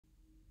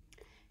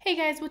Hey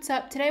guys, what's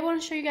up? Today I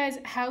want to show you guys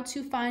how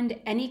to find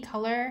any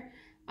color,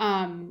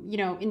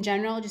 in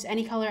general, just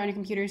any color on your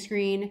computer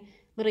screen,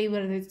 literally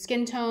whether it's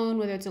skin tone,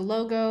 whether it's a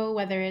logo,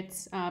 whether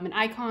it's an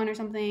icon or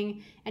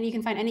something, and you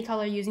can find any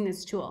color using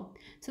this tool.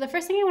 So the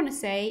first thing I want to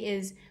say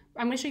is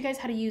I'm going to show you guys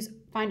how to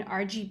find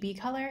RGB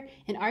color,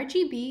 and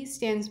RGB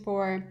stands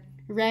for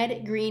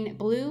red, green,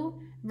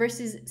 blue,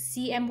 versus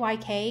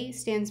CMYK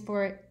stands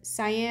for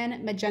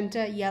cyan,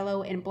 magenta,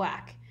 yellow, and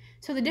black.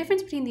 So the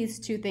difference between these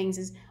two things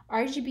is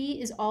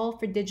RGB is all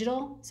for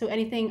digital, so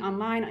anything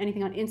online,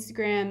 anything on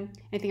Instagram,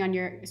 anything on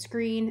your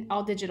screen,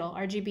 all digital,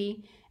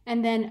 RGB.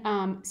 And then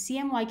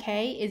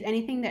CMYK is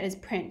anything that is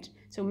print,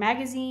 so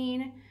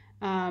magazine,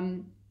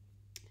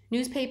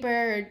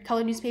 newspaper,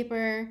 colored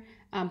newspaper,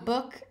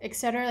 book,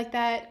 etc. like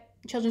that,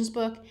 children's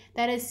book,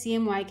 that is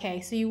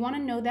CMYK. So you want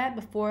to know that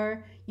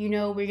before you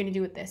know what you're going to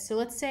do with this. So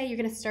let's say you're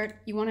going to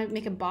you want to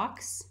make a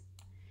box,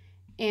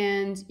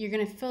 and you're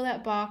going to fill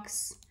that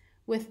box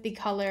with the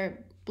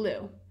color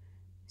blue.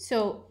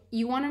 So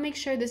you want to make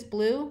sure this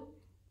blue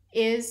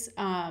is,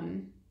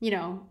 RGB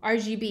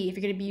if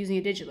you're going to be using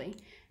it digitally.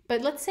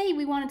 But let's say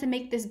we wanted to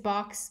make this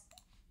box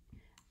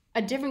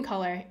a different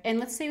color, and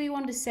let's say we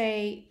wanted to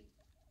say,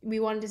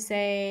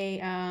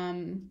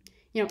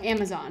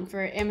 Amazon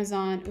for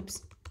Amazon.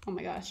 Oops, oh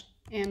my gosh,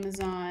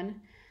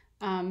 Amazon,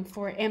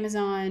 for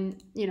Amazon,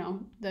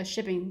 the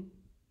shipping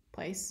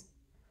place.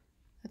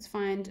 Let's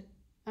find.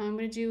 I'm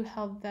going to do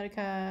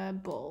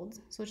Helvetica bold.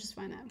 So let's just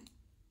find that.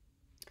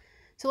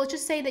 So let's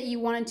just say that you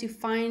wanted to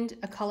find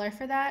a color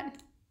for that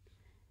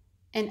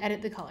and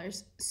edit the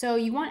colors. So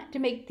you want to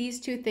make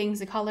these two things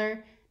the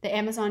color that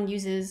Amazon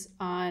uses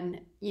on,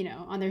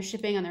 on their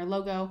shipping, on their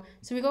logo.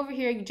 So we go over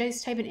here, you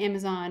just type in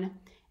Amazon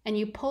and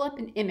you pull up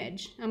an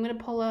image. I'm going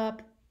to pull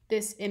up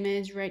this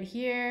image right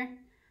here,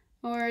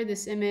 or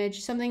this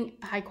image, something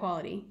high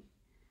quality.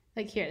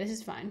 Like here, this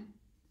is fine.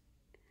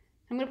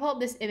 I'm going to pull up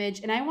this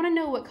image, and I want to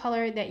know what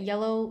color that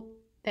yellow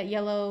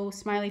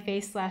smiley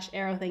face /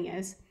 arrow thing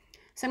is.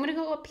 So I'm going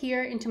to go up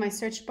here into my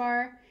search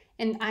bar,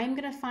 and I'm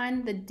going to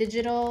find the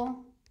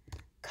digital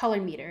color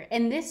meter.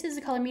 And this is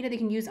a color meter that you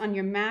can use on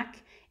your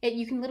Mac.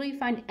 You can literally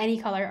find any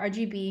color,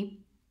 RGB,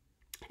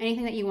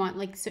 anything that you want.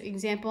 Like, so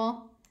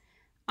example,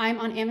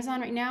 I'm on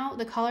Amazon right now.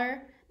 The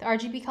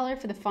RGB color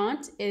for the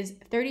font is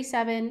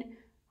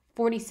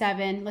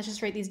 3747. Let's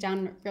just write these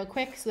down real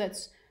quick. So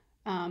that's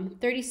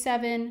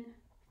 37,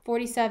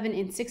 47,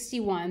 and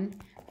 61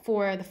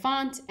 for the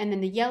font, and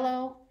then the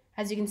yellow,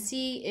 as you can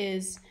see,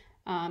 is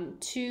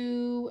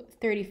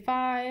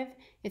 235,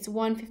 it's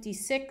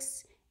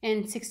 156,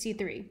 and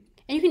 63.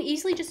 And you can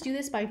easily just do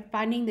this by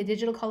finding the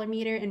digital color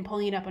meter and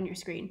pulling it up on your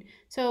screen.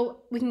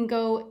 So we can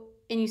go,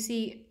 and you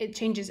see it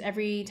changes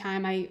every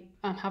time I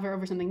hover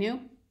over something new.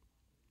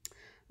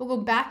 We'll go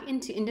back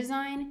into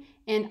InDesign,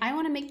 and I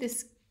want to make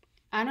this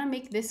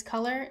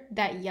color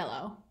that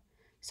yellow.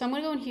 So I'm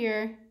going to go in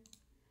here,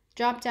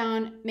 drop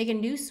down, make a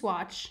new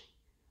swatch,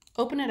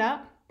 open it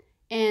up,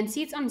 and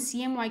see it's on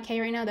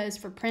CMYK right now. That is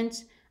for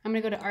print. I'm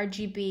going to go to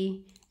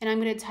RGB, and I'm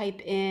going to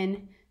type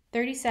in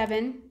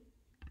 37.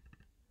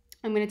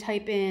 I'm going to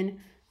type in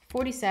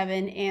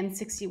 47 and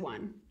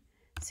 61.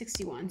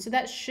 So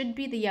that should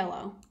be the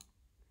yellow.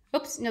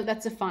 Oops, no,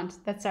 that's a font.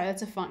 That's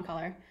a font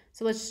color.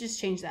 So let's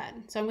just change that.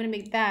 So I'm going to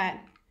make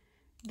that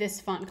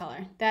this font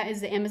color. That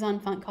is the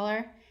Amazon font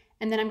color.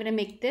 And then I'm going to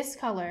make this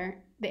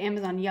color the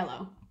Amazon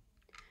yellow.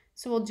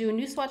 So we'll do a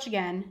new swatch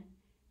again,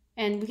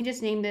 and we can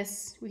just name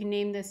this. We can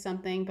name this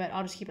something, but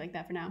I'll just keep it like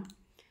that for now.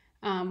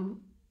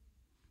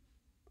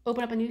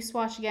 Open up a new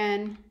swatch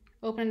again,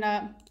 open it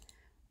up,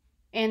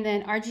 and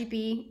then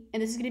RGB,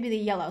 and this is going to be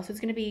the yellow. So it's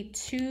going to be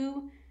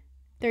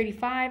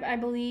 235, I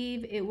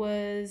believe. It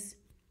was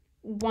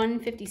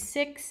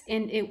 156,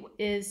 and it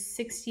is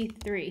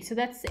 63. So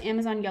that's the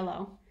Amazon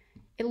yellow.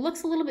 It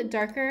looks a little bit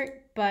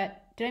darker,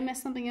 but did I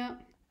mess something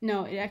up?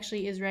 No, it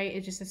actually is right.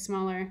 It's just a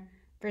smaller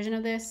version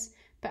of this.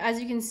 But as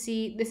you can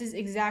see, this is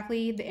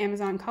exactly the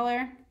Amazon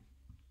color.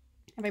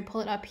 If I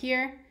pull it up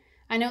here,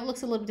 I know it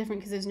looks a little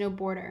different because there's no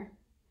border,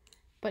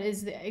 but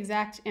it's the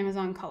exact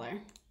Amazon color.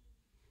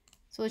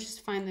 So let's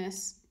just find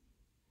this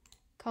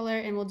color,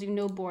 and we'll do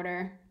no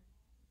border,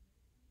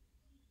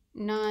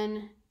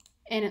 none,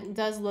 and it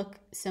does look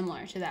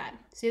similar to that.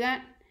 See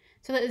that?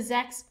 So that is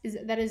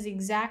the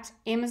exact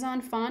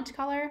Amazon font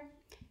color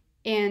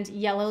and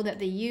yellow that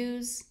they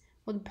use.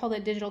 We'll pull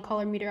that digital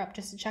color meter up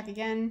just to check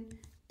again.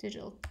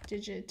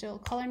 Digital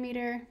color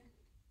meter.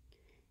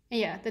 And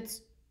yeah,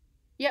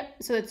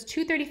 so that's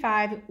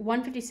 235,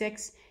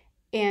 156,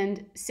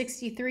 and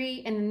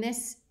 63, and then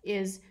this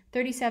is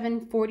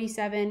 37,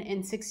 47,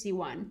 and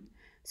 61.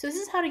 So this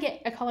is how to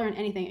get a color on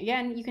anything.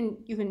 Again,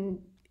 you can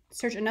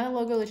search another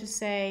logo. Let's just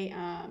say,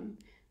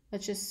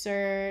 let's just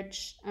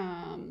search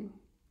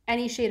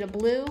any shade of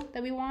blue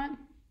that we want.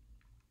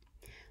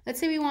 Let's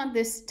say we want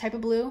this type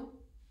of blue,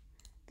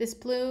 this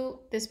blue,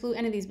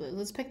 any of these blues.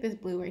 Let's pick this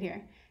blue right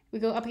here. We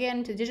go up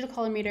again to digital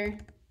color meter,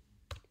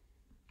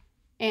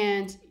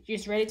 and you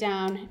just write it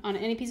down on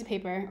any piece of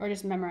paper, or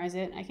just memorize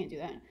it. I can't do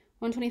that.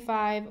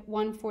 125,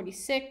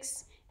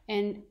 146,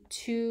 and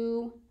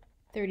 2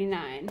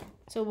 39.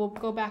 So we'll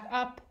go back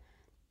up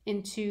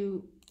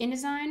into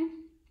InDesign,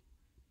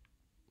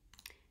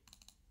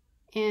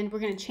 and we're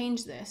going to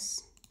change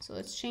this. So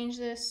let's change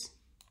this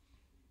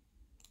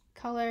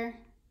color.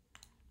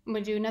 I'm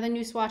going to do another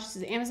new swatch. This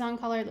is Amazon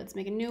color. Let's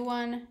make a new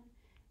one.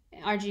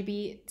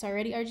 RGB, it's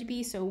already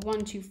RGB, so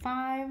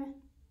 125,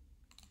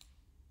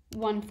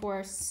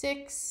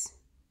 146,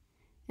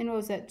 and what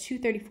was that,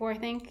 234, I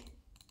think?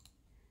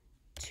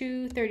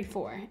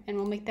 234, and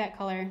we'll make that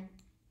color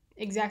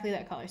exactly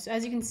that color. So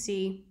as you can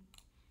see,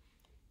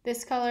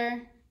 this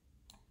color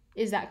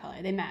is that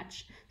color. They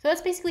match. So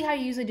that's basically how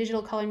you use a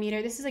digital color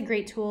meter. This is a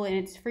great tool and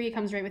it's free. It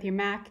comes right with your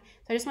Mac. So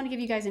I just want to give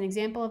you guys an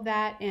example of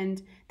that,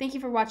 and thank you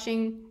for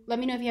watching. Let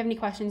me know if you have any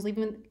questions. Leave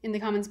them in the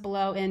comments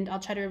below and I'll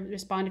try to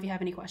respond if you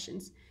have any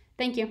questions.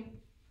 Thank you.